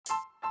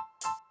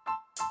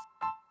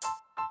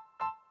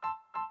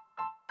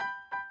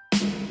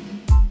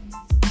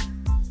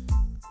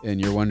and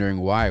you're wondering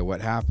why,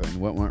 what happened,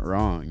 what went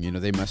wrong.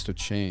 They must have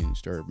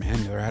changed, or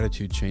man, their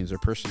attitude changed, their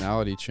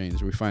personality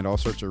changed. We find all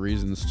sorts of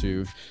reasons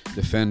to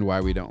defend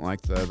why we don't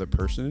like the other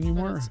person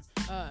anymore.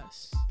 But it's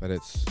us. But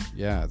it's,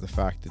 the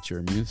fact that your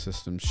immune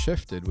system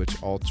shifted,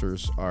 which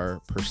alters our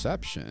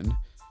perception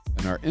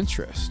and our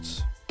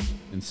interests.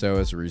 And so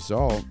as a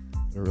result,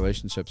 the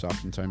relationships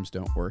oftentimes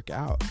don't work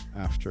out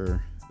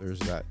after there's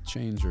that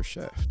change or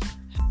shift.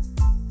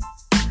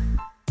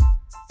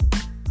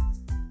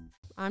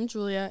 I'm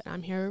Julia, and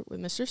I'm here with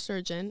Mr.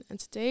 Sturgeon, and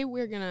today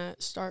we're going to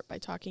start by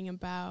talking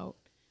about,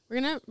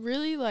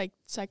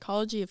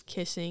 psychology of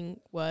kissing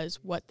was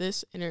what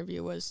this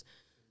interview was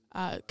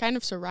kind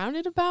of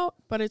surrounded about,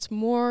 but it's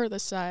more the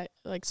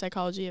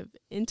psychology of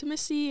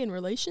intimacy and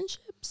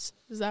relationships.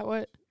 Is that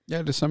what?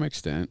 Yeah, to some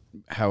extent.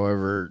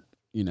 However,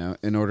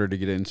 in order to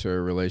get into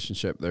a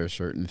relationship, there are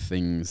certain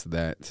things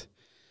that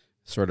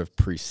sort of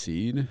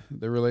precede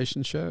the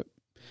relationship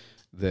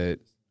that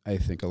I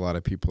think a lot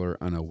of people are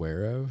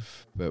unaware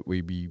of, but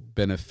would be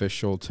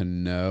beneficial to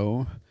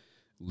know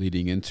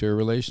leading into a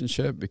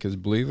relationship, because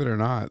believe it or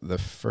not, the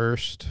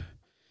first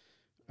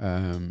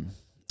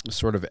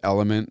sort of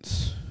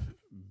elements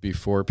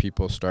before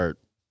people start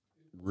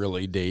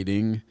really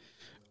dating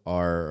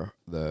are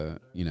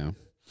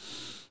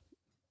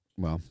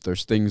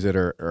there's things that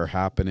are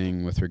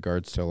happening with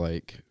regards to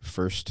like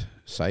first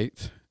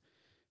sight,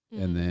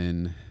 and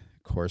then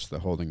of course the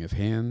holding of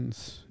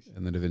hands,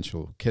 and then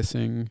eventual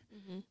kissing,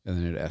 and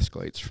then it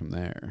escalates from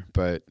there.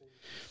 But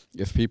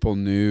if people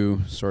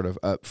knew sort of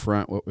up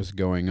front what was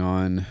going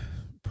on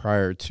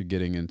prior to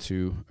getting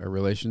into a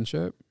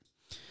relationship,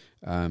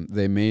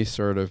 they may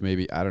sort of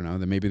maybe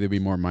they'd be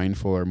more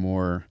mindful or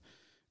more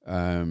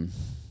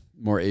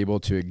able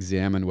to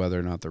examine whether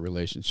or not the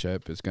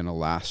relationship is going to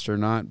last or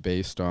not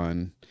based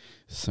on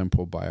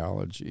simple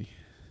biology.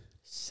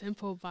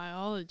 Simple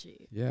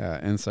biology. Yeah,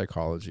 and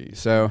psychology.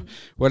 So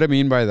what I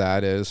mean by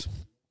that is,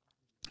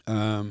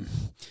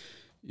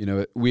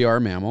 we are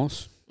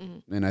mammals,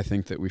 and I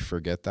think that we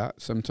forget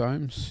that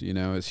sometimes.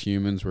 As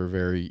humans, we're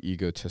very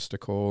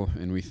egotistical,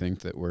 and we think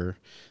that we're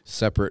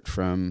separate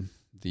from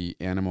the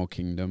animal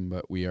kingdom,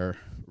 but we are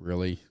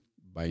really,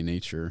 by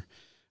nature,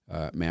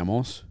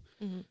 mammals.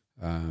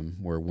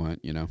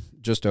 We're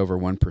just over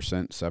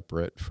 1%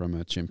 separate from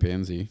a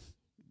chimpanzee,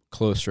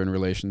 closer in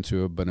relation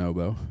to a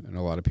bonobo, and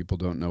a lot of people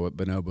don't know what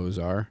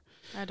bonobos are.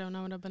 I don't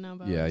know what a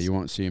bonobo is. Yeah, you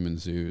won't see them in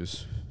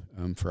zoos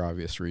for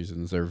obvious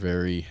reasons. They're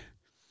very...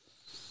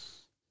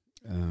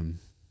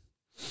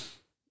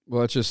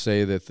 let's just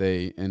say that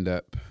they end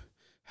up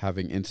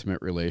having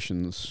intimate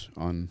relations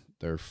on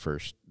their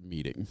first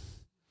meeting.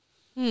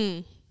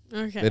 Okay.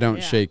 They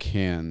don't shake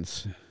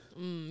hands.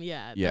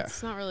 Yeah.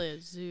 It's not really a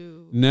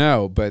zoo.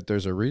 No, but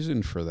there's a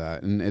reason for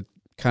that. And it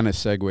kind of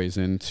segues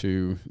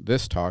into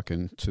this talk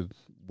and to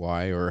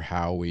why or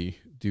how we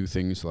do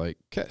things like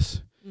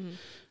kiss.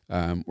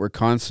 We're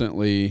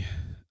constantly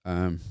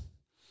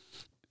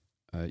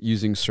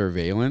using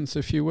surveillance,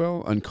 if you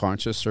will,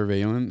 unconscious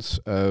surveillance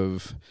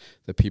of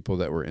the people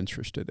that we're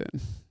interested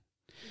in.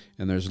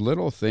 And there's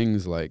little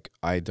things like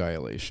eye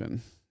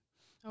dilation.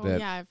 Oh,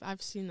 yeah,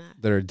 I've seen that.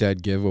 That are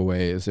dead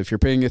giveaways. If you're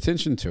paying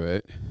attention to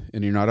it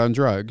and you're not on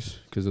drugs,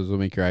 because those will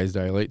make your eyes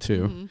dilate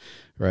too,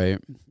 right?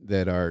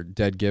 That are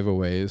dead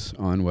giveaways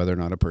on whether or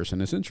not a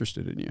person is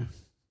interested in you,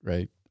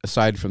 right?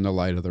 Aside from the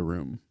light of the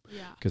room,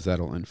 because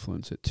that'll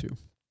influence it too.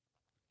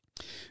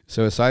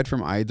 So aside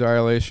from eye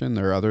dilation,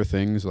 there are other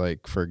things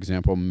like, for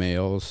example,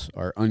 males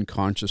are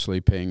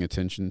unconsciously paying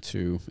attention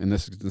to, and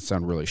this doesn't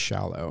sound really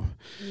shallow,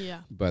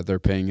 but they're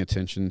paying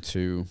attention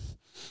to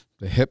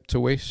the hip to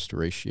waist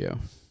ratio.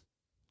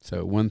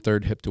 So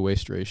 1/3 hip to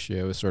waist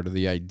ratio is sort of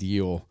the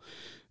ideal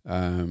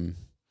in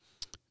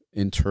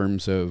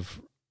terms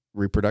of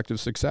reproductive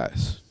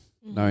success.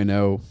 Now I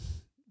know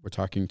we're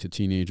talking to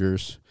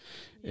teenagers,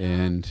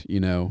 and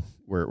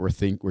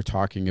we're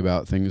talking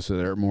about things that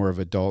are more of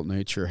adult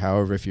nature.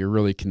 However, if you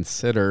really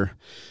consider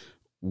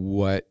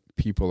what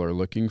people are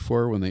looking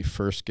for when they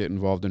first get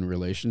involved in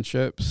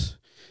relationships,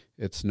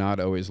 it's not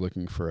always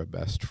looking for a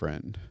best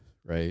friend,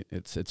 right?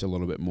 It's a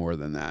little bit more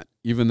than that,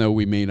 even though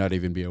we may not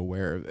even be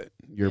aware of it.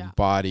 Your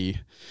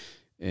body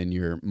and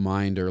your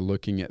mind are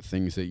looking at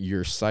things that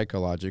you're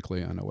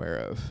psychologically unaware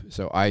of.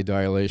 So eye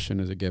dilation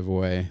is a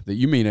giveaway that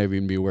you may not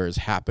even be aware is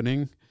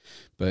happening,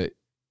 but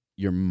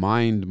your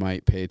mind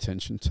might pay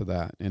attention to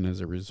that, and as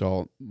a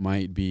result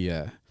might be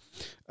a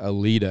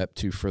lead up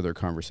to further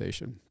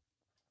conversation,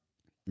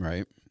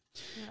 right?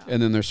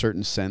 And then there's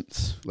certain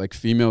scents, like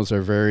females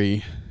are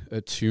very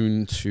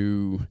attuned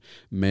to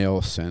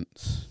male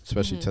scents,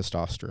 especially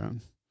testosterone.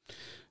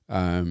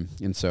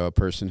 And so a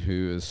person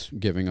who is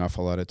giving off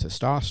a lot of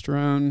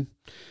testosterone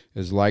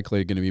is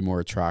likely going to be more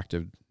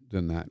attractive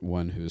than that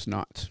one who's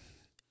not.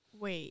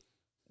 Wait,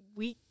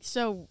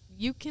 so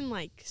you can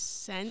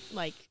scent,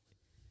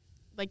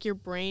 your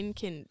brain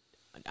can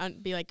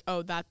be like,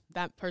 oh, that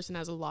person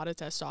has a lot of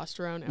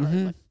testosterone.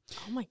 Or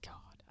oh my God.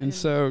 And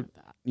so,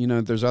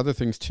 there's other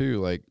things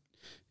too, like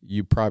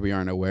you probably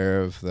aren't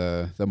aware of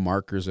the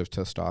markers of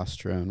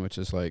testosterone, which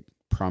is like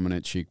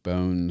prominent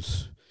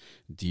cheekbones,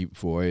 deep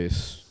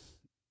voice,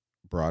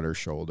 broader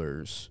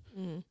shoulders.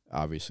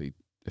 Obviously,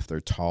 if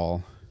they're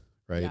tall,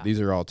 right? Yeah. These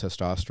are all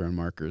testosterone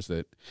markers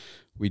that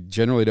we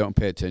generally don't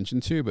pay attention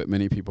to, but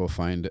many people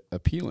find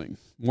appealing,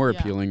 more Yeah.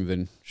 appealing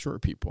than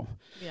short people.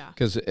 Yeah.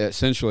 Because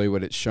essentially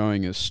what it's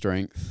showing is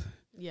strength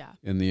Yeah.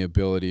 and the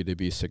ability to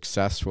be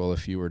successful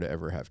if you were to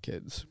ever have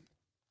kids,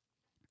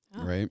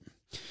 Oh. right?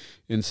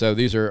 And so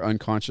these are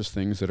unconscious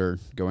things that are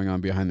going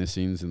on behind the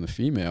scenes in the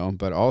female,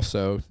 but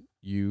also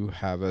you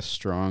have a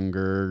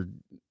stronger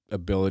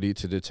ability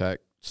to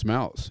detect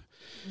smells.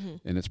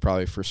 And it's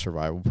probably for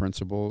survival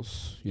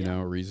principles, you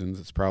know, reasons.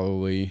 It's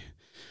probably,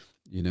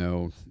 you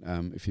know,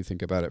 if you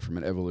think about it from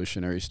an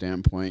evolutionary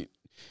standpoint,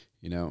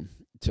 you know,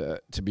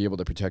 to be able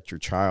to protect your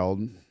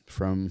child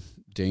from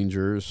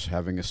dangers,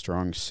 having a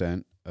strong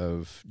scent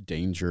of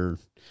danger,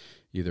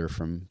 either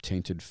from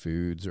tainted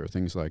foods or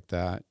things like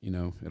that, you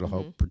know, it'll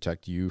help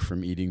protect you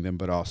from eating them,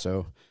 but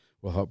also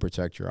will help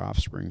protect your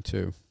offspring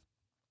too.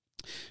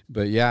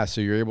 But yeah,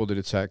 so you're able to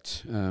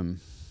detect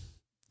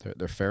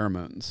their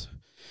pheromones.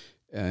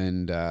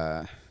 And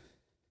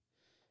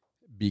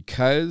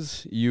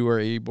because you are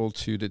able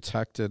to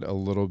detect it a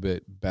little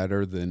bit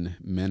better than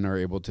men are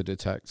able to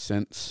detect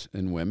scents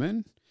in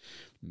women,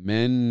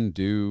 men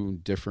do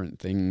different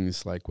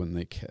things like when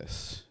they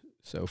kiss.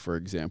 So, for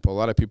example, a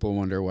lot of people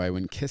wonder why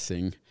when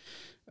kissing,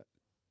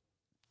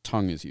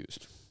 tongue is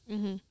used,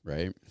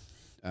 right?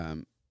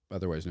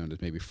 Otherwise known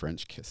as maybe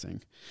French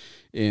kissing.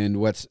 And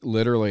what's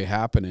literally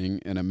happening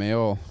in a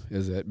male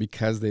is that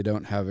because they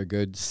don't have a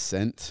good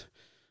scent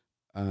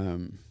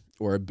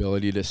or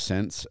ability to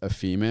sense a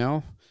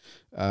female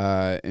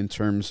in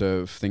terms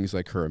of things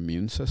like her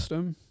immune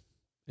system,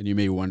 and you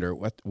may wonder,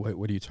 what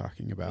are you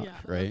talking about,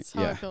 right? That's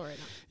how I feel right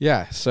now.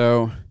 Yeah,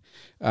 so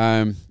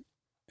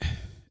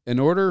in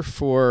order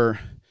for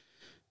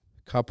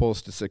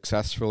couples to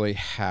successfully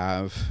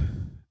have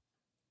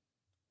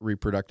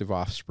reproductive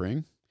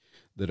offspring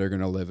that are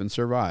going to live and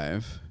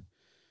survive,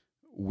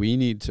 we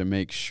need to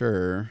make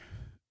sure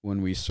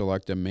when we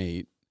select a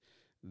mate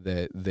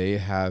that they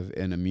have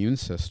an immune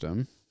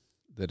system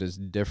that is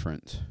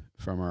different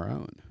from our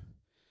own.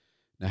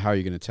 Now, how are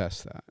you going to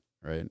test that,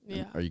 right?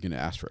 Yeah. Are you going to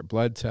ask for a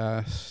blood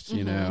test?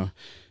 You know,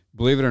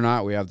 believe it or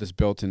not, we have this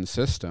built-in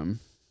system.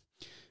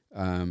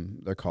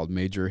 They're called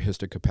major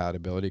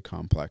histocompatibility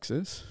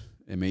complexes,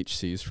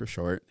 MHCs for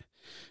short,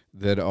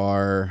 that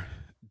are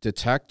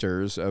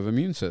detectors of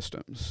immune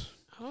systems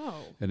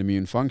and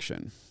immune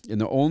function. And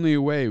the only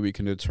way we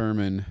can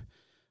determine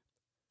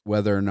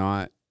whether or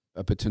not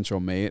a potential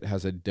mate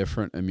has a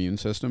different immune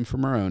system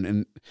from our own.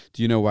 And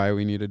do you know why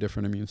we need a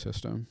different immune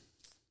system?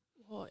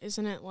 Well,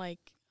 isn't it like,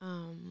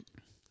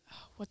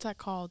 what's that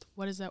called?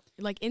 What is that?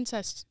 Like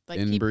incest? Like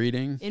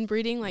inbreeding?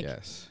 Inbreeding? Like,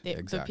 yes,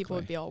 exactly. The people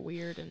would be all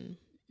weird and...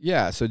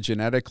 Yeah, so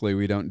genetically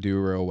we don't do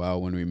real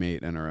well when we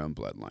mate in our own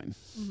bloodline.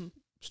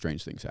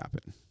 Strange things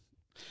happen.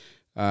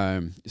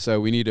 So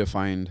we need to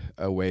find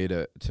a way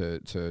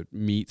to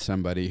meet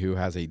somebody who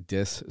has a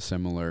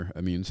dissimilar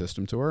immune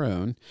system to our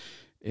own.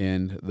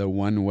 And the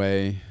one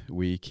way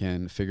we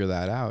can figure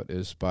that out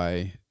is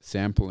by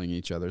sampling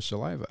each other's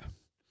saliva,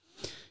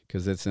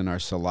 because it's in our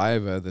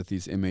saliva that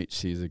these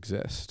MHCs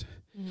exist.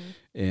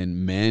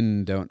 And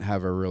men don't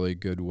have a really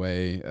good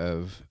way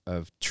of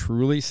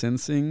truly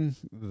sensing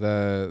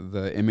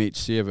the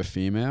MHC of a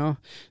female.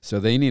 So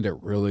they need a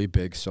really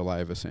big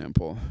saliva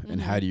sample.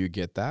 And how do you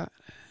get that?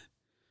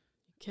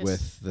 Kiss.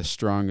 With the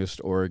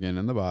strongest organ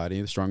in the body,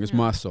 the strongest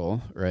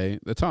muscle, right?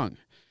 The tongue.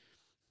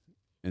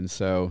 And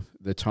so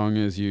the tongue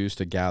is used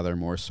to gather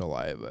more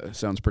saliva.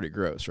 Sounds pretty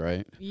gross,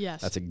 right?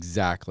 Yes. That's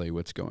exactly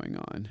what's going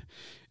on.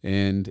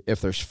 And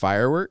if there's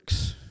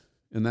fireworks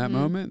in that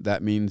moment,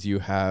 that means you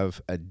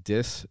have a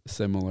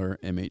dissimilar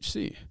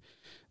MHC.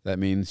 That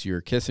means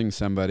you're kissing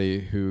somebody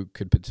who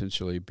could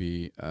potentially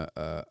be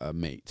a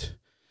mate,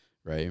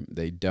 right?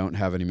 They don't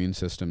have an immune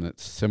system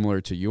that's similar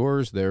to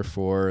yours.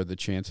 Therefore, the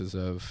chances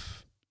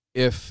of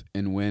if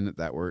and when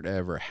that were to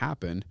ever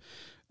happen,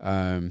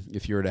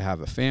 if you were to have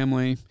a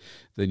family,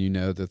 then you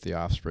know that the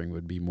offspring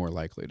would be more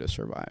likely to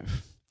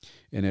survive.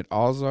 And it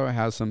also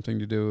has something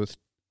to do with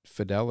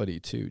fidelity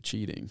too,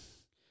 cheating.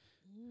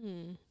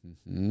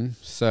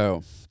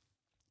 So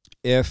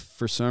if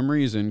for some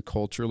reason,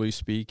 culturally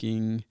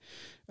speaking,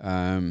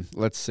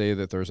 let's say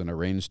that there's an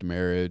arranged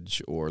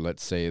marriage, or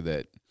let's say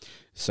that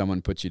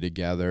someone puts you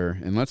together,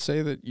 and let's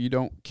say that you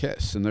don't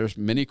kiss, and there's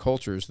many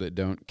cultures that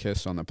don't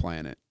kiss on the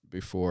planet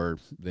before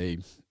they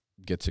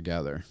get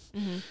together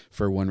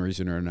for one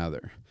reason or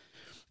another.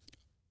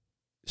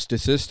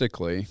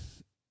 Statistically,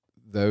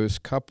 those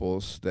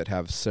couples that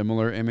have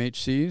similar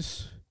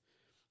MHCs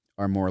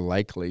are more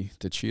likely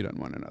to cheat on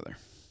one another.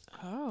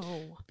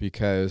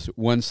 Because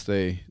once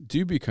they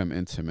do become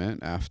intimate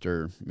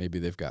after maybe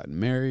they've gotten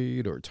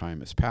married or time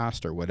has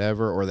passed or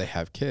whatever, or they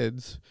have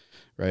kids,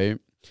 right?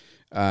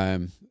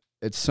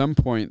 At some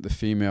point, the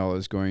female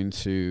is going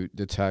to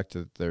detect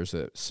that there's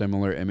a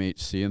similar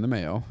MHC in the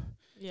male.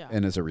 Yeah.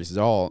 And as a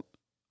result,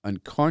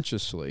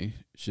 unconsciously,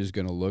 she's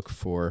going to look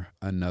for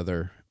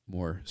another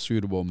more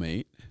suitable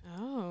mate.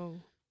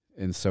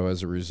 And so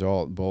as a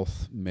result,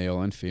 both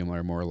male and female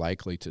are more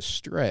likely to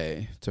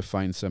stray to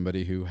find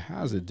somebody who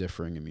has a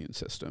differing immune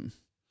system.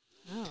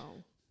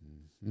 Oh.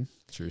 Mm-hmm.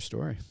 True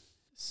story.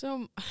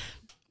 So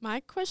my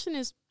question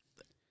is,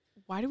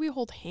 why do we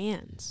hold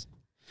hands?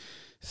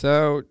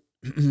 So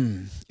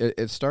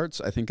it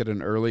starts, I think, at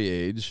an early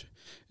age.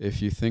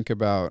 If you think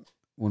about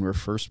when we're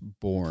first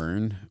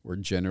born, we're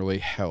generally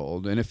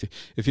held. And if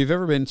you've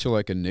ever been to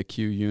like a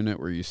NICU unit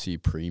where you see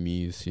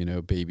preemies,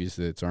 babies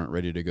that aren't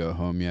ready to go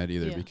home yet,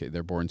 either because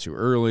they're born too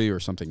early or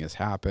something has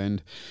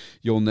happened,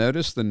 you'll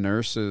notice the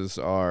nurses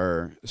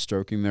are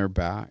stroking their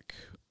back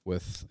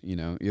with,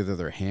 either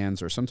their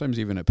hands or sometimes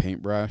even a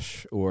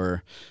paintbrush,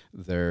 or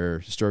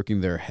they're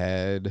stroking their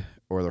head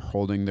or they're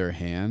holding their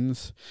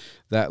hands.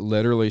 That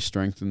literally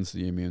strengthens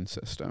the immune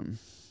system.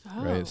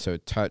 Oh. Right. So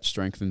touch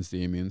strengthens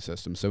the immune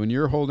system. So when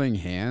you're holding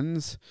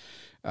hands,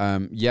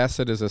 yes,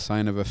 it is a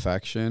sign of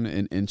affection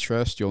and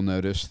interest. You'll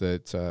notice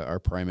that our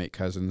primate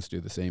cousins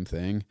do the same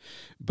thing,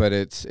 but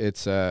it's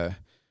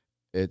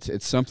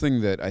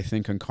something that I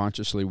think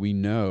unconsciously we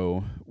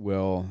know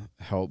will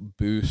help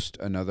boost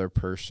another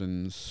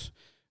person's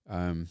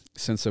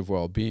sense of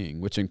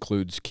well-being, which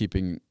includes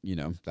keeping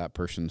that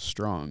person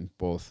strong,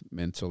 both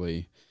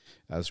mentally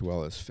as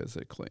well as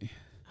physically.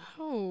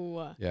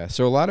 Oh. Yeah.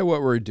 So a lot of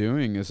what we're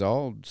doing is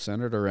all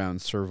centered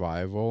around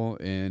survival,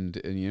 and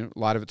a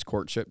lot of it's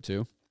courtship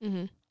too.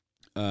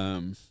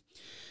 Mm-hmm.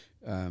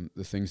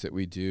 The things that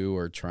we do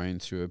are trying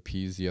to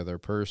appease the other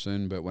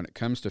person, but when it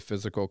comes to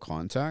physical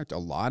contact, a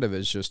lot of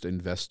it's just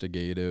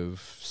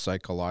investigative,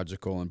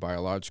 psychological, and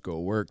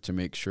biological work to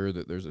make sure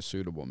that there's a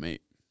suitable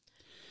mate.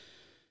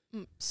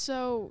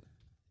 So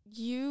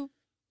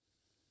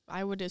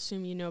I would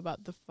assume you know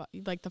about the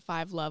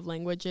 5 love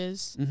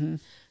languages. Mm-hmm.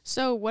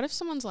 So what if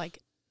someone's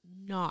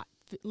not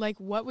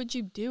what would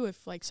you do if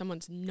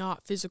someone's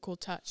not physical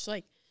touch?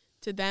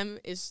 To them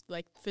is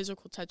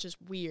physical touch is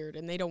weird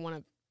and they don't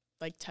want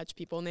to touch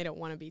people and they don't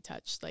want to be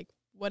touched.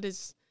 What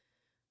is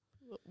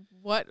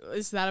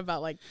that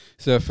about?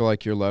 So I feel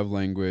like your love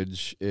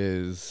language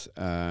is,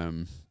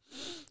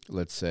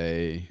 let's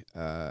say,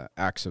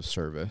 acts of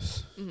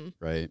service, mm-hmm.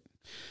 right?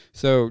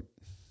 So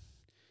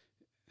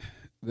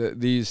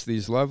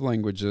these love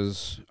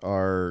languages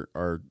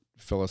are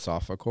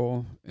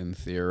philosophical and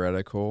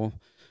theoretical,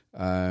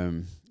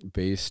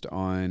 based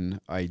on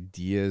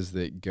ideas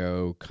that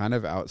go kind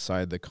of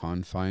outside the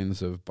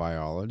confines of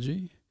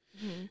biology.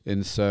 Mm-hmm.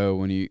 And so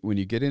when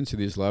you get into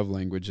these love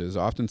languages,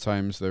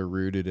 oftentimes they're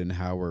rooted in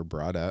how we're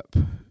brought up.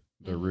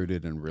 They're mm-hmm.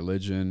 rooted in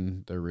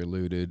religion. They're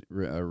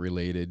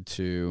related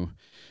to,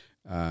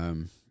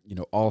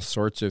 all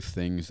sorts of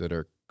things that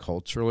are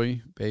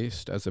culturally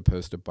based as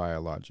opposed to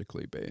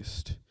biologically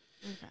based.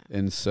 Okay.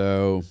 And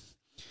so,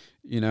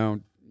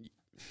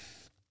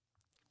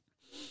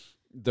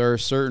 there are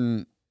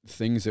certain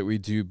things that we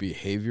do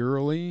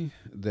behaviorally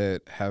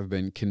that have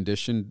been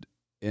conditioned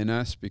in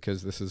us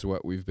because this is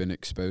what we've been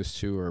exposed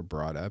to or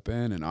brought up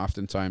in. And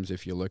oftentimes,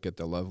 if you look at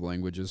the love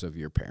languages of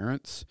your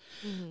parents,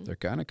 mm-hmm. they're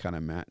kind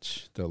of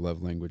match the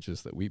love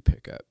languages that we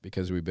pick up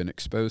because we've been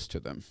exposed to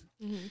them.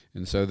 Mm-hmm.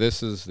 And so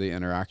this is the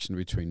interaction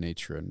between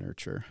nature and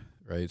nurture,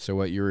 right? So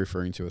what you're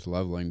referring to with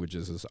love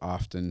languages is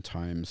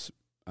oftentimes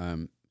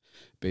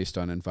based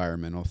on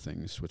environmental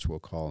things, which we'll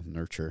call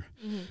nurture,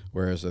 mm-hmm.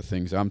 whereas the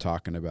things I'm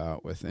talking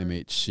about with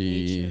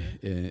MHC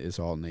is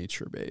all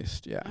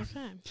nature-based. Yeah.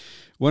 Okay.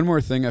 One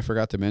more thing I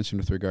forgot to mention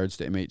with regards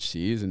to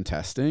MHCs and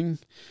testing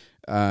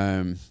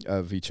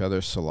of each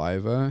other's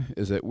saliva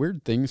is that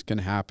weird things can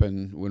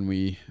happen when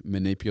we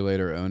manipulate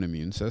our own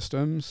immune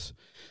systems.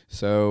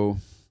 So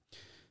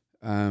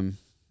a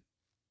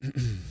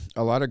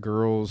lot of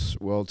girls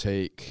will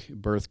take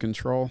birth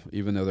control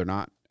even though they're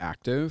not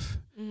active,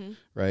 mm-hmm.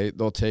 right?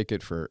 They'll take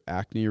it for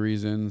acne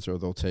reasons, or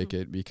they'll take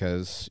mm-hmm. it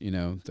because,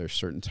 there's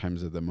certain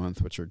times of the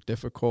month which are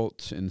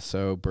difficult. And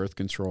so birth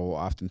control will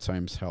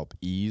oftentimes help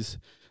ease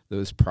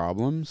those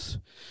problems.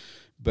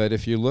 But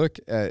if you look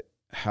at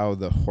how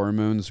the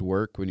hormones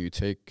work when you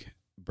take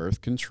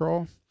birth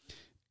control,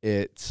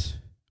 it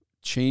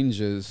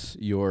changes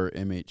your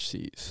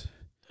MHCs.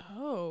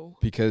 Oh.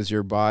 Because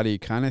your body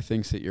kind of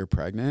thinks that you're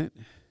pregnant.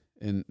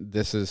 And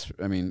this is,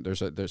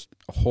 there's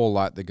a whole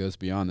lot that goes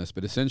beyond this,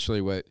 but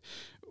essentially what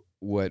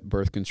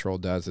birth control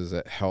does is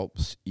it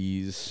helps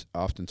ease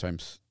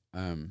oftentimes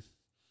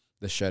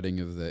the shedding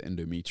of the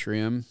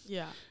endometrium.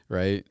 Yeah.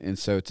 Right. And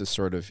so to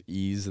sort of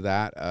ease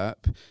that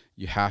up,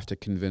 you have to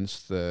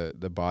convince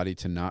the body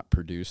to not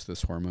produce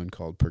this hormone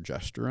called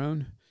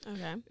progesterone.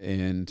 Okay.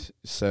 And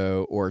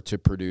so, or to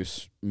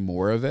produce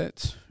more of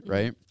it, mm-hmm.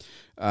 right?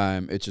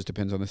 It just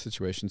depends on the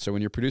situation. So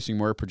when you're producing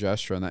more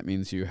progesterone, that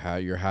means you're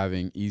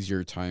having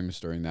easier times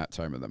during that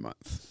time of the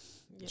month,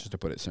 just to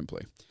put it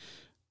simply.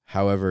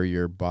 However,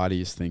 your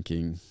body's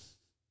thinking,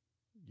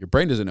 your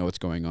brain doesn't know what's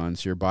going on,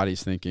 so your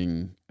body's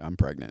thinking, I'm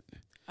pregnant.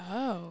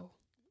 Oh.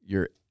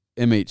 Your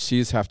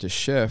MHCs have to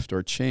shift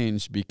or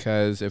change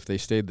because if they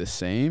stayed the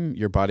same,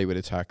 your body would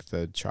attack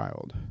the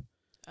child.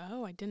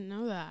 Oh, I didn't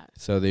know that.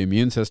 So the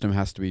immune system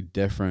has to be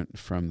different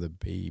from the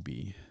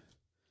baby,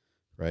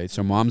 right?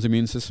 So mom's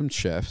immune system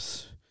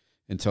shifts,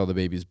 until the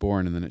baby's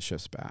born, and then it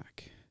shifts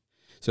back.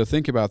 So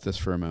think about this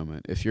for a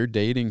moment. If you're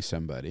dating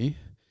somebody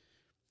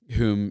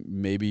whom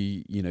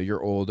maybe, you know,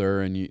 you're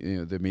older and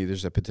maybe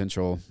there's a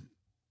potential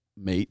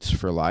mates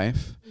for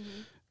life,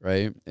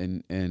 right?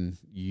 And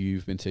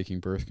you've been taking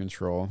birth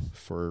control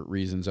for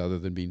reasons other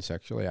than being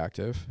sexually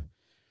active.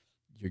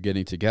 You're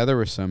getting together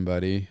with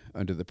somebody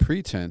under the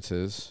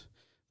pretenses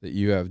that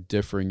you have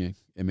differing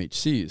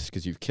MHCs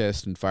because you've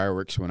kissed and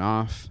fireworks went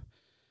off.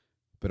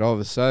 But all of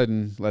a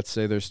sudden, let's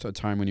say there's a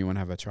time when you want to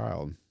have a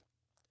child.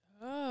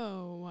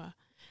 Oh,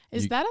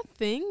 is that a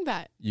thing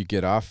that you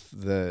get off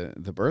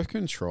the birth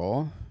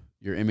control,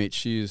 your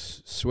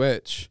MHCs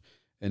switch,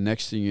 and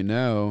next thing you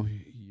know,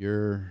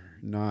 you're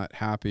not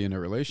happy in a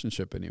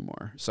relationship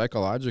anymore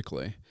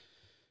psychologically.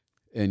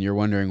 And you're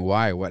wondering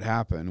why, what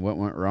happened, what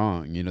went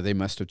wrong. You know, they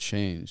must have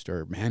changed,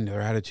 or man,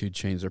 their attitude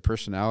changed, their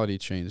personality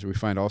changed. We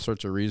find all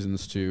sorts of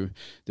reasons to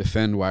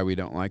defend why we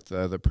don't like the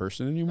other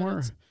person anymore. But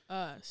it's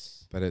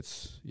us. But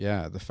it's,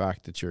 the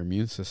fact that your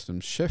immune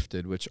system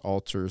shifted, which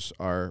alters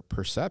our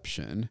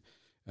perception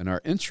and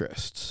our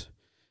interests.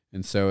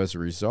 And so as a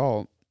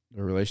result,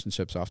 the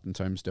relationships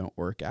oftentimes don't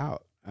work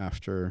out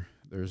after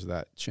there's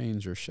that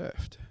change or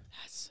shift.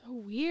 That's so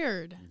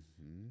weird.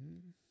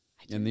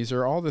 And these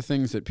are all the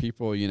things that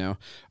people, you know,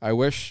 I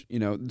wish, you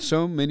know,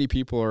 so many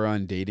people are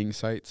on dating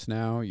sites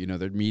now, you know,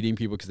 they're meeting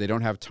people because they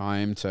don't have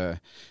time to,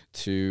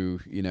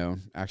 you know,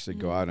 actually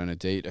go out on a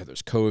date.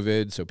 There's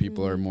COVID, so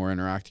people are more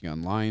interacting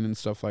online and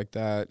stuff like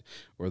that.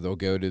 Or they'll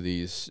go to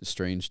these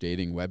strange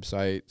dating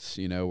websites,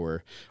 you know,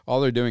 where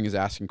all they're doing is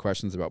asking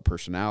questions about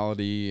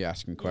personality,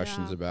 asking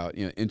questions about,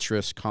 you know,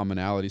 interests,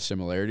 commonality,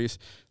 similarities.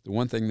 The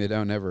one thing they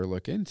don't ever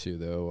look into,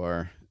 though,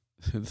 are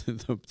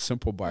the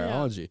simple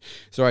biology.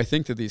 So I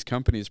think that these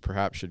companies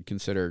perhaps should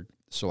consider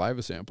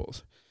saliva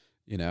samples.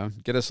 You know,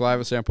 get a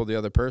saliva sample of the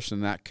other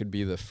person. That could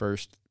be the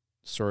first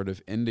sort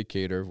of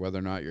indicator of whether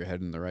or not you're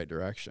heading in the right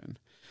direction.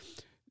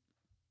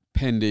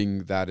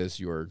 Pending that is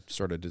your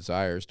sort of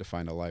desires to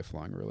find a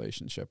lifelong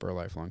relationship or a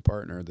lifelong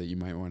partner that you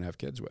might want to have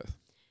kids with.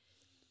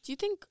 Do you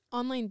think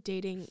online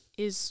dating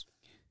is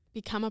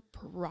become a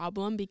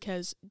problem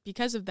because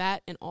of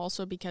that, and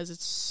also because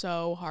it's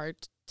so hard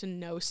to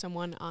know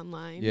someone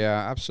online?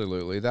 Yeah,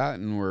 absolutely. That,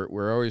 and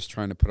we're always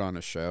trying to put on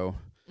a show.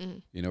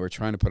 You know, we're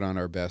trying to put on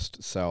our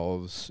best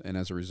selves, and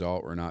as a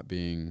result, we're not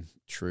being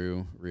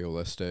true,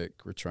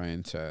 realistic. We're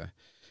trying to,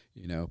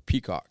 you know,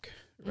 peacock,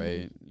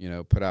 right? You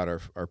know, put out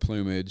our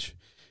plumage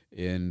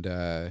and,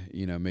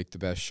 you know, make the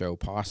best show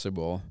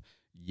possible.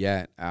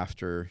 Yet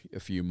after a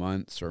few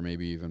months, or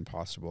maybe even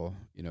possible,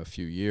 you know, a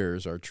few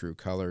years, our true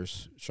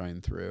colors shine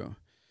through.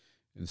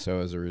 And so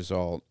as a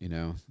result, you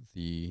know,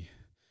 the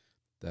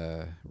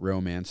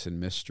romance and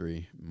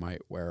mystery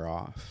might wear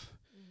off.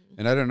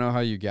 And I don't know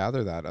how you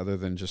gather that other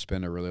than just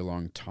spend a really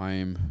long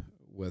time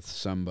with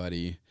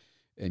somebody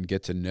and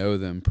get to know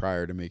them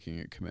prior to making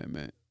a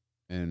commitment.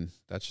 And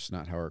that's just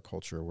not how our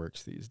culture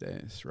works these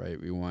days,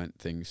 right? We want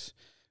things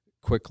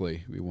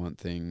quickly. We want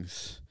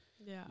things,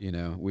 you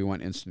know, we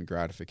want instant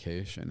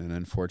gratification. And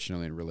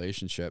unfortunately in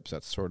relationships,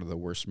 that's sort of the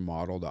worst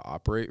model to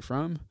operate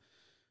from,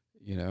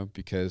 you know,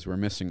 because we're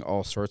missing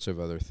all sorts of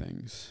other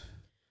things.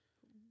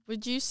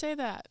 Would you say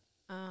that,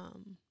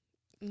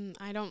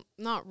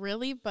 not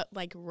really, but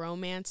like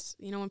romance,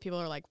 you know, when people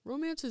are like,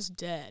 romance is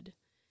dead.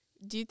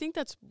 Do you think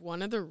that's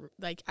one of the,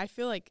 like, I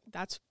feel like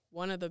that's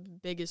one of the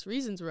biggest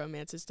reasons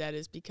romance is dead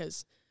is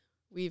because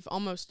we've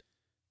almost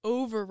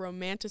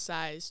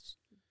over-romanticized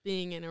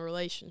being in a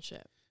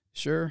relationship.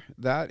 Sure,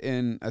 that,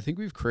 and I think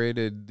we've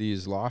created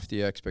these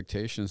lofty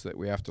expectations that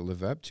we have to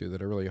live up to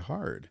that are really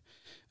hard.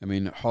 I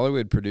mean,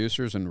 Hollywood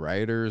producers and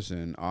writers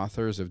and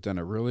authors have done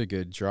a really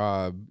good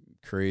job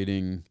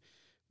creating,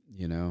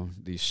 you know,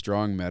 these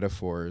strong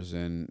metaphors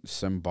and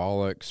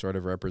symbolic sort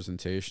of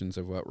representations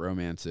of what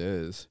romance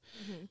is.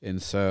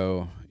 And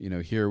so, you know,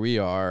 here we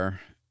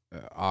are,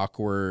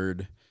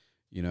 awkward,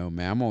 you know,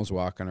 mammals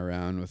walking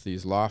around with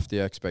these lofty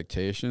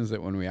expectations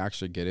that when we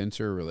actually get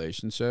into a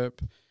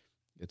relationship,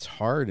 it's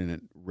hard and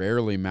it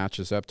rarely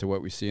matches up to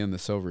what we see on the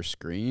silver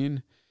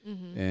screen.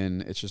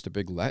 And it's just a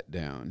big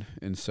letdown.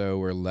 And so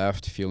we're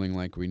left feeling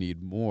like we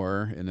need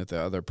more and that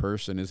the other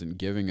person isn't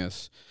giving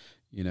us,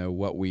 you know,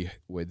 what we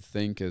would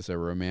think is a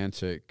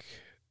romantic,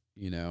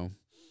 you know,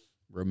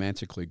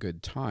 romantically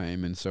good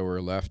time. And so we're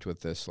left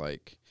with this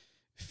like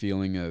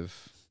feeling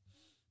of,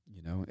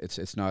 you know,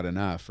 it's not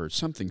enough or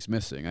something's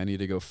missing. I need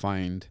to go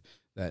find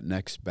that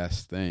next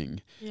best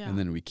thing. And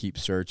then we keep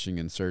searching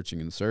and searching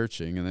and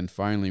searching. And then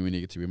finally, when you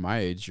get to be my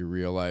age, you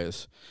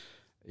realize,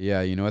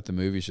 yeah, you know what? The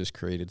movie's just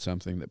created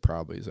something that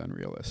probably is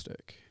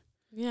unrealistic.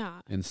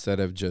 Yeah. Instead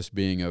of just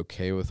being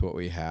okay with what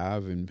we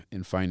have and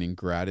finding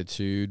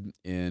gratitude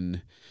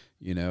in,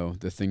 you know,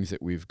 the things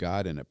that we've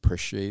got and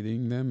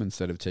appreciating them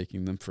instead of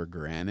taking them for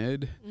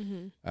granted.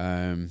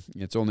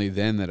 It's only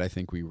then that I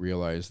think we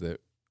realize that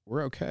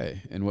we're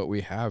okay and what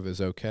we have is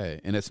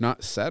okay. And it's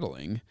not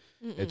settling.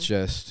 It's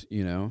just,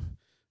 you know,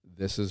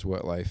 this is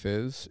what life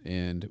is,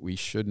 and we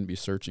shouldn't be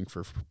searching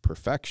for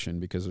perfection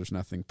because there's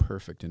nothing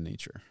perfect in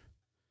nature.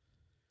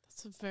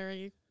 That's a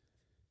very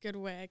good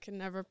way. I could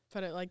never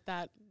put it like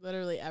that,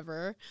 literally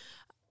ever.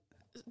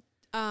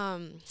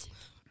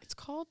 It's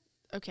called,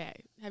 okay,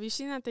 have you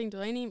seen that thing,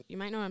 Delaney? You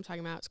might know what I'm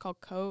talking about. It's called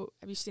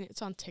have you seen it?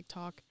 It's on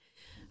TikTok.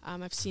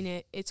 I've seen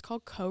it. It's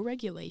called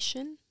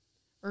co-regulation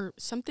or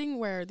something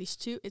where these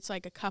two, it's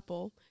like a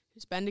couple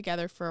who's been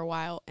together for a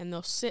while, and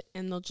they'll sit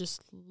and they'll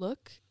just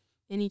look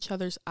in each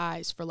other's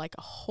eyes for like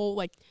a whole,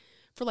 like,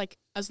 for like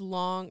as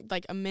long,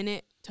 like a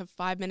minute to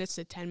 5 minutes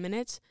to 10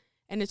 minutes.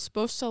 And it's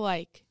supposed to,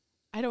 like,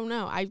 I don't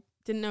know. I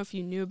didn't know if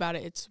you knew about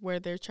it. It's where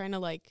they're trying to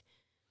like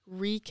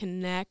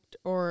reconnect,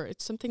 or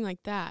it's something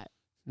like that.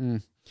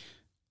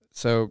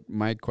 So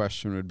my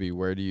question would be,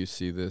 where do you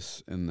see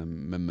this in the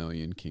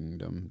mammalian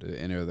kingdom? Do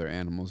any other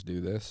animals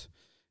do this?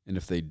 And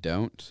if they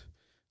don't,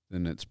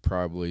 then it's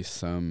probably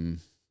some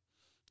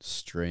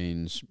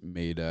strange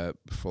made up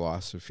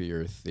philosophy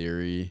or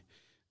theory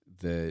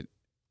that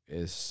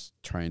is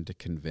trying to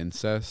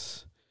convince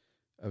us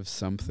of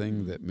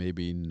something that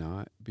maybe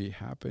not be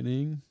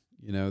happening.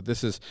 You know,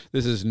 this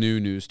is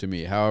new news to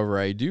me. However,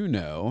 I do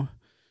know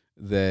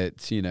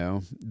that, you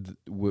know,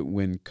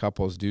 when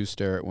couples do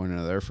stare at one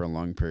another for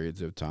long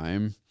periods of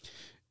time,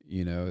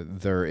 you know,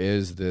 there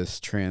is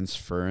this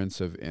transference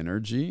of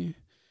energy.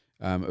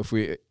 If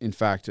we, in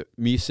fact,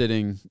 me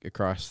sitting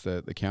across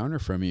the counter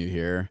from you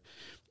here,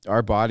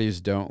 our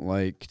bodies don't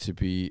like to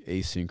be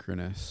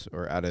asynchronous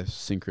or out of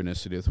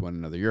synchronicity with one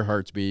another. Your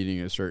heart's beating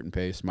at a certain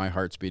pace, my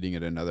heart's beating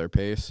at another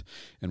pace,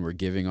 and we're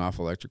giving off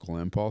electrical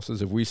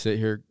impulses. If we sit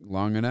here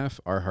long enough,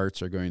 our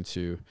hearts are going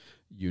to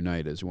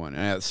unite as one.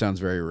 And that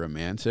sounds very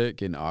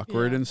romantic and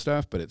awkward and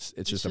stuff, but it's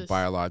just a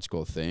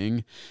biological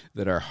thing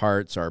that our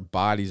hearts, our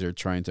bodies are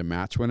trying to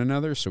match one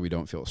another so we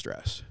don't feel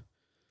stressed.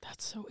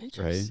 That's so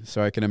interesting. Right?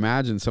 So I can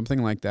imagine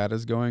something like that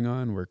is going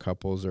on where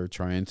couples are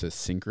trying to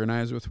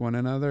synchronize with one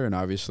another. And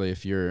obviously,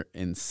 if you're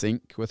in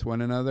sync with one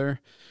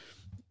another,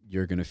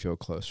 you're going to feel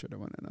closer to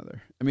one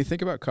another. I mean,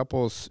 think about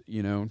couples,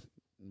 you know,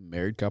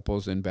 married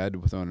couples in bed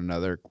with one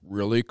another,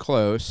 really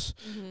close.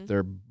 Mm-hmm.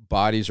 Their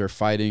bodies are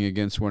fighting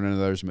against one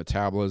another's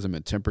metabolism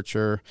and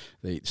temperature.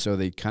 So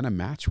they kind of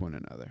match one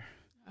another.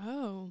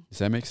 Oh. Does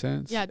that make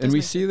sense? Yeah, it does. And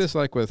we see this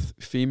like with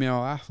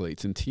female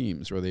athletes and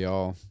teams where they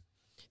all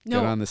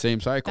get on the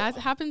same cycle. That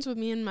happens with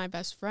me and my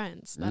best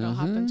friends. That'll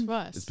happen to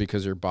us. It's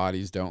because your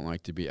bodies don't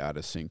like to be out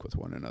of sync with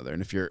one another.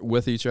 And if you're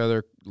with each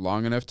other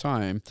long enough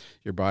time,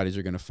 your bodies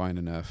are going to find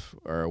enough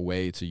or a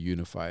way to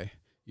unify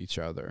each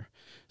other.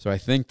 So I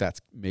think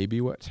that's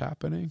maybe what's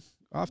happening.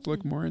 I'll have to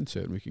look more into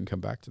it, and we can come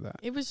back to that.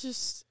 It was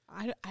just,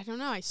 I don't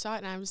know. I saw it,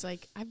 and I was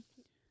like,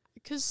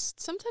 because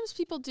sometimes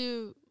people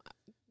do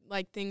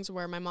like things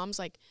where my mom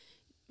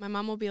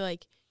will be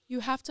like,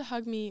 you have to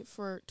hug me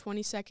for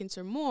 20 seconds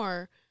or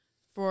more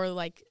for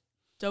like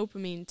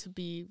dopamine to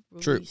be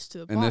released to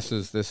the body.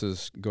 And this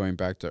is going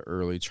back to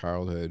early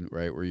childhood,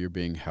 right, where you're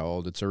being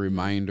held. It's a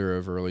reminder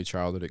of early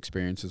childhood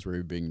experiences where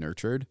you're being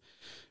nurtured,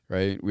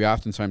 right? We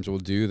oftentimes will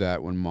do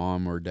that when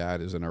mom or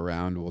dad isn't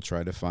around. We'll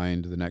try to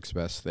find the next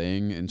best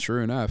thing. And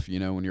sure enough, you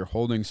know, when you're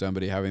holding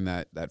somebody, having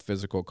that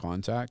physical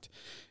contact,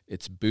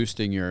 it's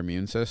boosting your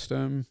immune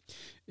system.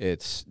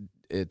 It's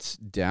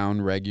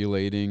down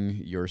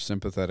regulating your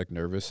sympathetic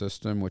nervous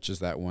system, which is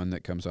that one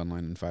that comes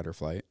online in fight or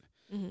flight.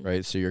 Mm-hmm.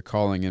 Right. So you're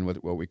calling in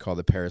what we call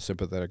the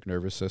parasympathetic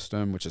nervous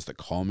system, which is the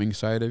calming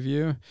side of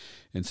you.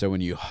 And so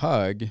when you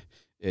hug,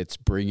 it's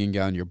bringing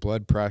down your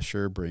blood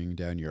pressure, bringing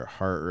down your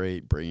heart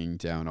rate, bringing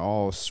down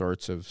all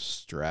sorts of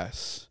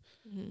stress,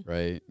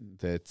 right?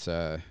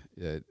 That,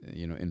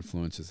 you know,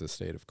 influences the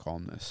state of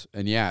calmness.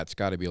 And yeah, it's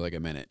got to be like a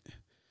minute.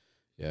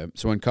 Yeah.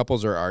 So when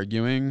couples are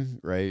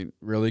arguing, right,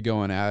 really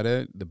going at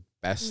it, the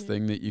best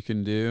thing that you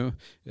can do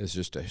is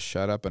just to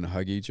shut up and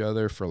hug each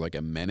other for like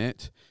a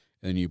minute.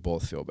 And you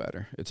both feel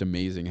better. It's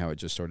amazing how it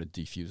just sort of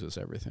diffuses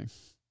everything.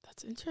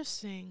 That's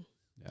interesting.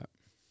 Yeah.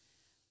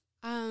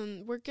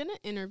 We're going to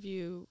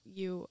interview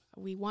you.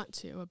 We want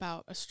to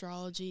about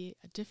astrology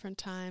a different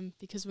time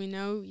because we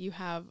know you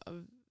have a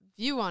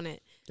view on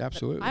it.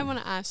 Absolutely. But I want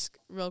to ask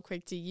real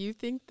quick, do you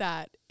think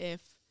that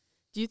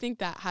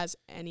has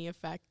any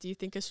effect? Do you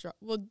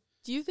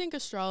think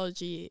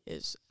astrology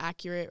is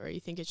accurate, or you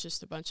think it's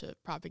just a bunch of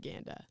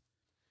propaganda?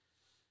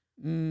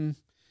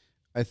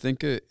 I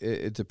think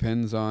it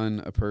depends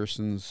on a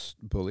person's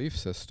belief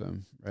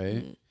system,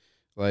 right? Mm.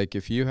 Like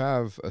if you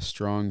have a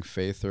strong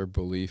faith or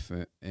belief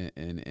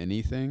in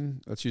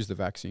anything, let's use the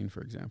vaccine,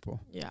 for example.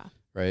 Yeah.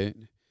 Right?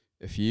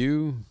 If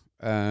you,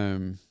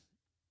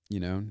 you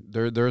know,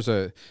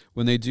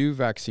 when they do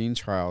vaccine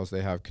trials,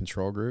 they have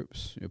control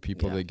groups, you know,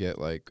 people that get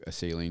like a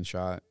saline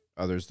shot,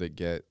 others that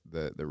get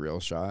the real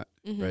shot,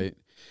 right?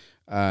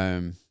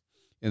 And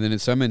then in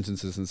some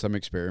instances, in some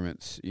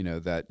experiments, you know,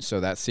 that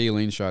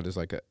saline shot is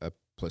like a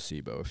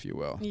placebo, if you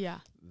will. Yeah.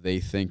 They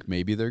think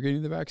maybe they're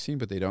getting the vaccine,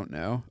 but they don't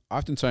know.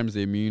 Oftentimes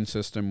the immune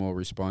system will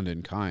respond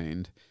in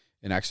kind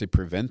and actually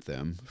prevent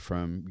them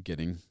from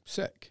getting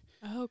sick.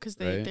 Oh, because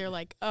Right? they're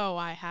like, oh,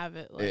 I have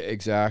it. Like,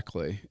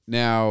 Exactly.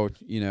 Now,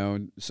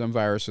 some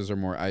viruses are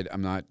more,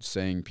 I'm not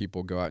saying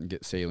people go out and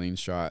get saline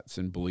shots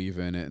and believe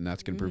in it, and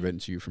that's going to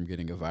prevent you from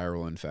getting a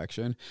viral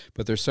infection.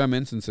 But there's some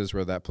instances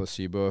where that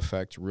placebo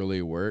effect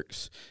really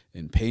works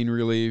in pain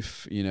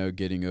relief,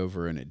 getting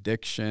over an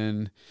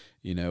addiction,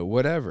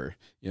 whatever.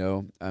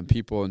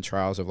 People in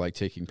trials of like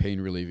taking pain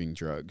relieving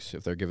drugs,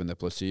 if they're given the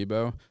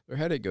placebo, their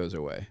headache goes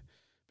away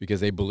because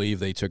they believe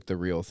they took the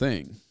real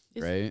thing,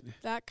 right?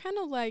 that kind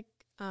of like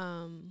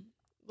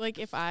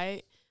if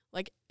I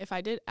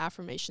did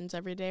affirmations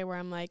every day where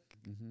I'm like,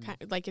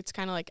 it's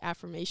kind of like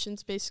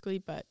affirmations basically,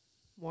 but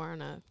more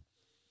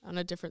on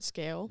a different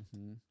scale.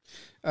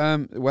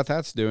 What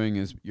that's doing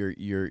is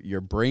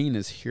your brain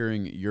is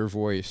hearing your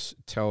voice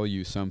tell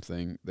you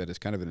something that is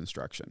kind of an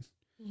instruction.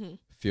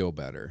 Feel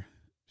better,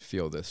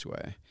 feel this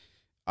way.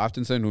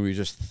 Oftentimes when we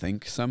just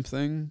think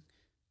something,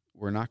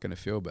 we're not going to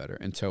feel better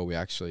until we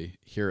actually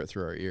hear it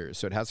through our ears.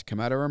 So it has to come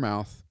out of our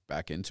mouth,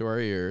 back into our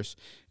ears,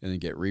 and then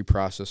get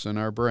reprocessed in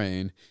our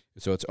brain.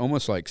 So it's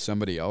almost like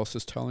somebody else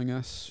is telling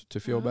us to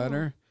feel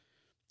better.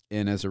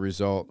 And as a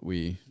result,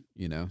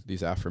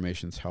 these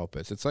affirmations help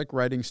us. It's like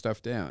writing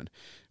stuff down.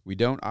 We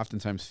don't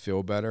oftentimes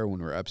feel better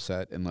when we're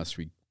upset unless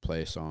we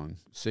play a song,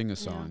 sing a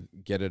song,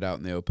 get it out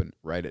in the open,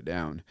 write it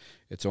down.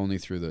 It's only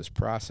through those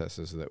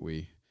processes that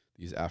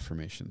these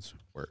affirmations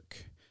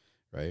work,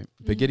 right?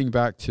 But getting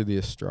back to the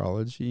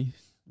astrology,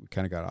 we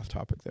kind of got off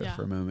topic there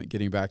for a moment.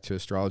 Getting back to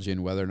astrology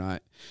and whether or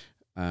not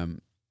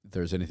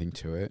there's anything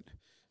to it.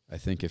 I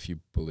think if you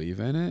believe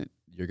in it,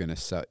 you're going to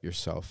set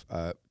yourself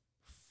up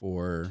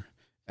for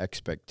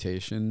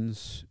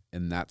expectations,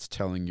 and that's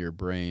telling your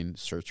brain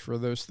search for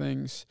those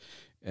things,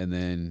 and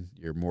then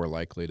you're more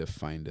likely to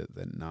find it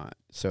than not.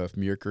 So if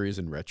Mercury's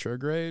in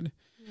retrograde,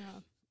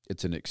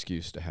 it's an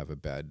excuse to have a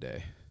bad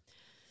day.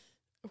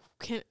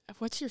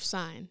 What's your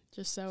sign?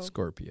 Just so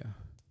Scorpio.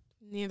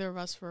 Neither of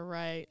us were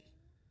right.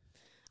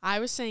 I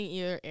was saying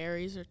either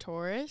Aries or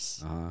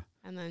Taurus,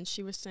 and then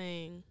she was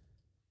saying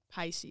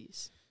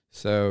Pisces.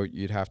 So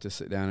you'd have to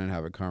sit down and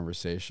have a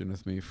conversation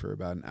with me for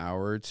about an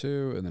hour or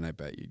two, and then I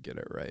bet you'd get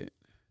it right.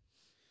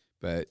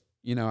 But,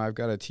 I've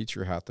got a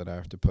teacher hat that I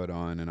have to put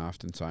on, and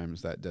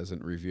oftentimes that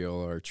doesn't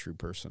reveal our true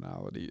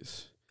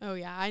personalities. Oh,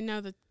 yeah. I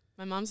know that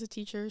my mom's a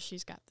teacher.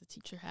 She's got the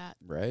teacher hat.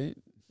 Right?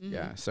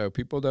 Yeah. So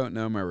people don't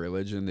know my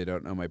religion. They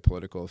don't know my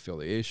political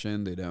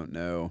affiliation. They don't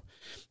know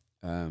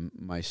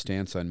my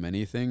stance on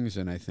many things,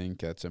 and I think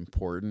that's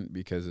important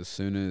because as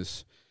soon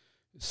as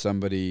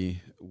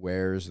somebody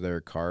wears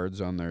their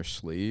cards on their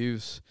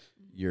sleeves,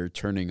 you're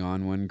turning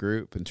on one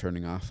group and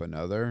turning off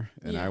another.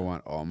 And I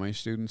want all my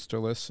students to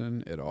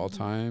listen at all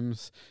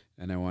times,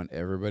 and I want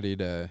everybody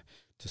to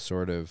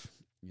sort of,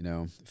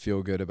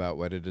 feel good about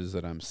what it is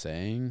that I'm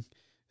saying.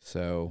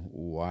 So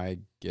why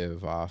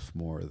give off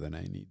more than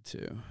I need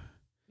to?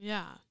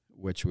 Yeah.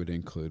 Which would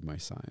include my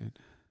sign.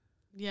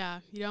 Yeah,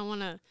 you don't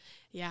want to.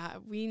 Yeah,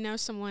 we know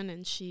someone,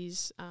 and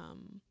she's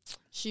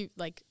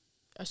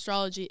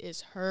astrology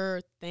is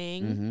her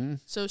thing.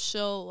 So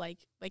she'll like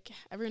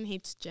everyone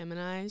hates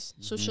Geminis.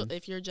 So she'll,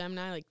 if you're a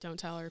Gemini, don't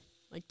tell her.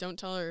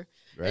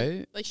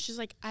 Right? Like she's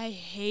like, I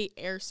hate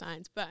air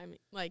signs, but I mean,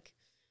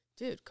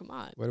 dude, come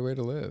on. What a way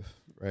to live,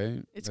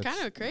 right? It's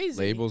kind of crazy.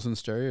 Labels and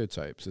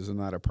stereotypes. Isn't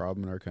that a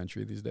problem in our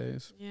country these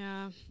days?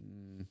 Yeah.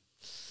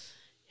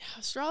 Yeah,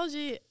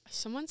 astrology.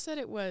 Someone said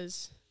it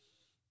was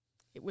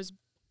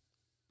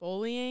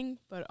bullying,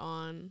 but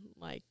on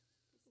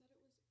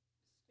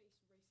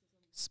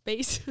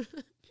space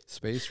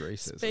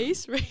racism.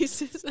 Space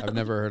racism. I've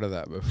never heard of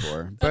that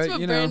before. That's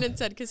what Brandon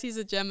said because he's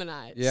a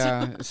Gemini.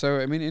 Yeah. So,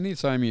 I mean,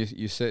 anytime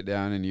you sit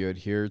down and you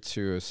adhere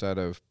to a set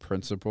of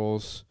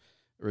principles,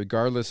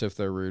 regardless if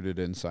they're rooted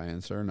in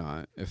science or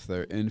not, if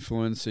they're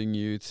influencing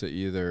you to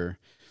either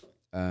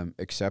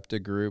accept a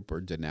group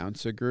or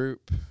denounce a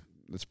group,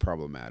 that's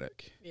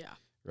problematic. Yeah.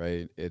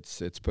 Right?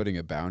 It's putting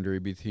a boundary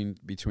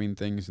between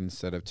things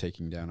instead of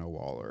taking down a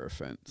wall or a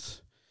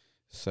fence.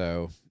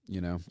 So,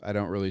 I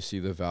don't really see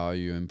the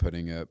value in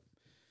putting up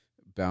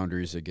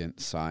boundaries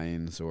against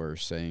signs or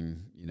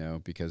saying,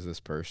 because this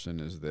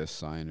person is this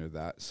sign or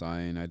that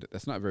sign.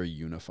 That's not very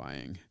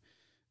unifying.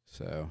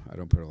 So I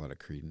don't put a lot of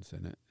credence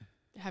in it.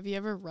 Have you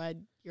ever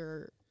read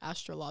your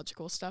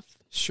astrological stuff?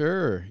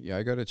 Sure. Yeah,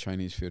 I go to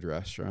Chinese food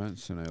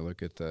restaurants and I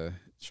look at the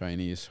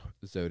Chinese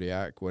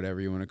zodiac,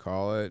 whatever you want to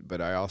call it. But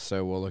I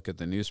also will look at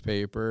the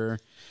newspaper,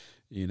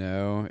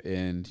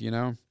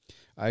 and,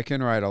 I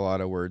can write a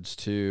lot of words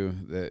too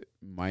that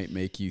might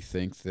make you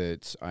think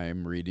that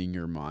I'm reading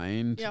your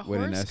mind. Yeah,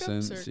 when in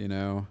essence,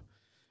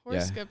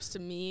 horoscopes to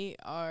me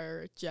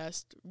are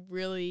just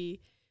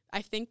really,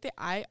 I think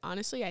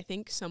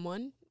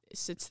someone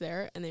sits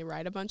there and they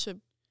write a bunch of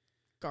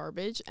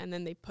garbage and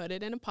then they put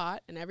it in a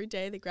pot and every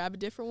day they grab a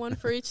different one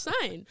for each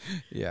sign.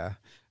 Yeah.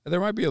 There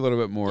might be a little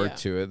bit more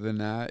to it than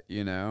that,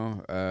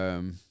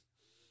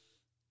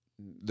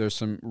 there's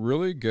some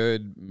really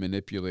good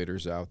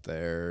manipulators out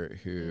there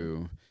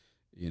who,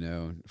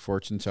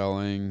 fortune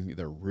telling,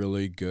 they're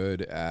really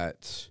good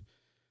at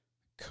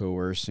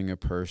coercing a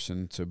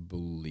person to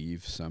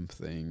believe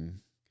something.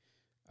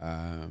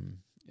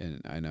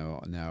 And I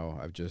know now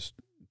I've just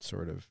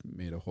sort of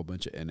made a whole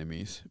bunch of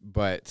enemies.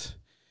 But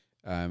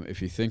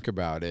if you think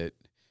about it,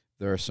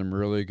 there are some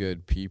really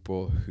good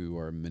people who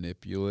are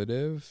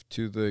manipulative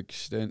to the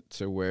extent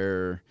to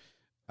where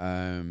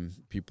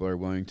people are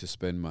willing to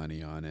spend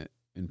money on it,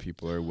 and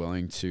people are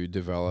willing to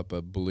develop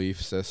a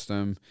belief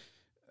system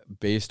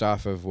based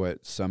off of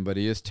what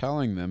somebody is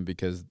telling them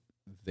because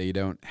they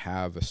don't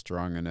have a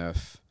strong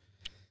enough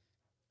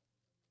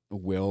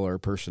will or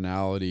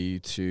personality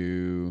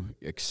to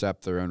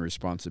accept their own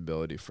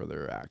responsibility for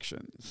their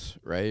actions,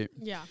 right?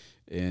 Yeah.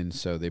 And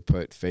so they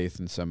put faith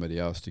in somebody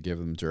else to give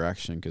them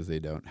direction because they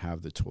don't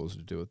have the tools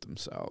to do it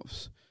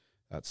themselves.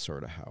 That's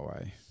sort of how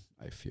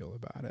I feel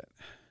about it.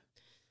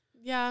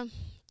 Yeah.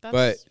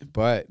 But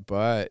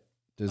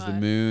does the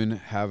moon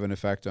have an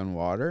effect on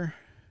water?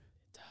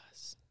 It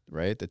does.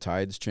 Right? The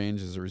tides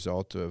change as a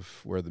result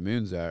of where the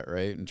moon's at,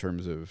 right? In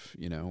terms of,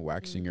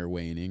 waxing or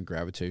waning,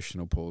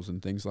 gravitational pulls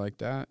and things like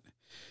that.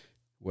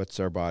 What's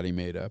our body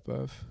made up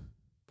of?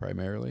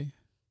 Primarily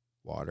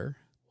water.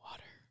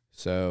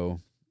 So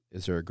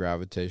is there a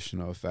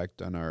gravitational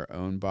effect on our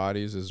own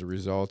bodies as a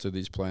result of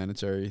these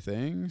planetary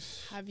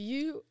things?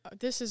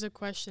 This is a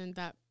question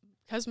that,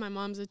 because my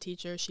mom's a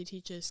teacher, she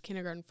teaches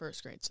kindergarten,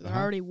 first grade, so they're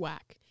already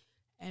whack.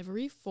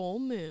 Every full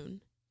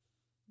moon,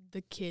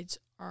 the kids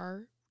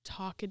are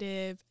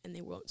talkative, and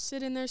they won't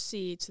sit in their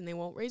seats, and they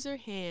won't raise their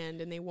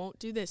hand, and they won't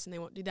do this, and they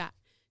won't do that.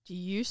 Do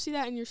you see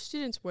that in your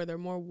students where they're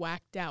more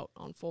whacked out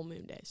on full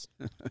moon days?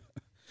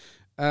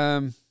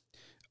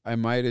 I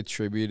might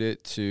attribute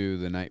it to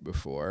the night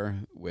before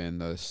when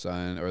the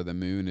sun or the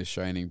moon is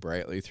shining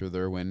brightly through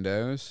their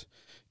windows,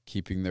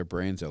 keeping their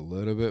brains a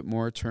little bit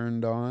more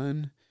turned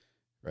on.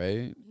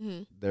 Right?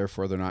 Mm-hmm.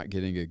 Therefore, they're not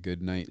getting a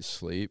good night's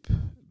sleep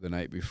the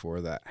night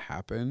before that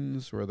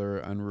happens where they're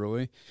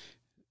unruly.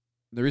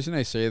 The reason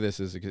I say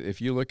this is because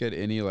if you look at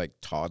any like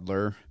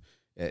toddler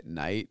at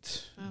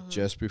night,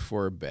 just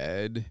before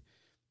bed,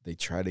 they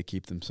try to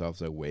keep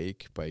themselves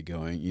awake by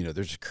going, they're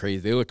just crazy.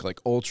 They look like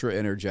ultra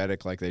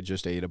energetic, like they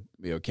just ate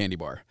a candy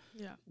bar.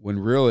 Yeah. When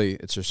really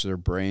it's just their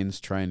brains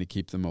trying to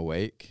keep them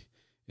awake.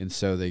 And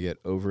so they get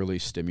overly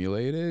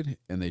stimulated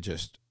and they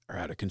just are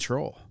out of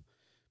control.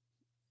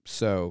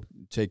 So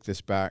take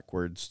this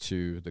backwards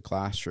to the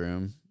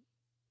classroom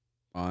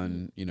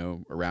on,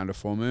 around a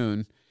full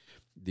moon.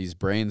 These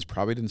brains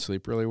probably didn't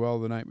sleep really well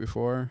the night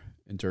before.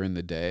 And during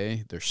the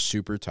day, they're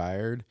super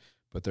tired,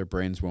 but their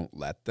brains won't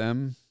let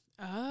them.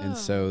 Oh. And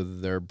so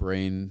their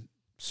brain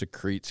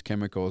secretes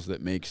chemicals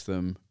that makes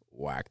them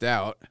whacked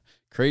out,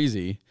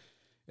 crazy.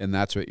 And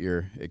that's what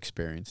you're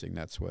experiencing.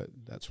 That's what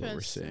we're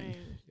seeing.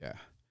 Yeah.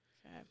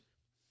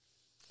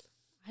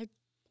 Okay.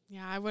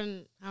 I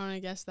wouldn't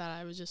guess that.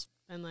 I was just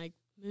been like,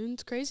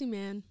 moon's crazy,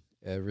 man.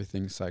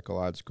 Everything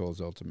psychological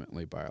is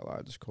ultimately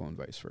biological and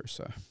vice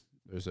versa.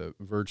 There's a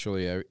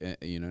virtually,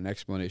 an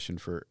explanation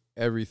for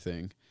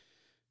everything,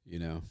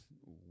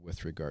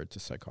 with regard to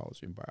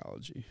psychology and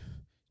biology.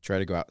 Try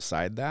to go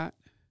outside that.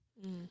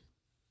 Mm.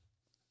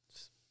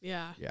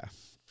 Yeah. Yeah.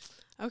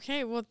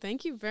 Okay. Well,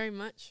 thank you very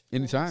much.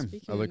 Anytime.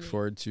 I look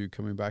forward to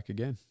coming back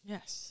again.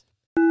 Yes.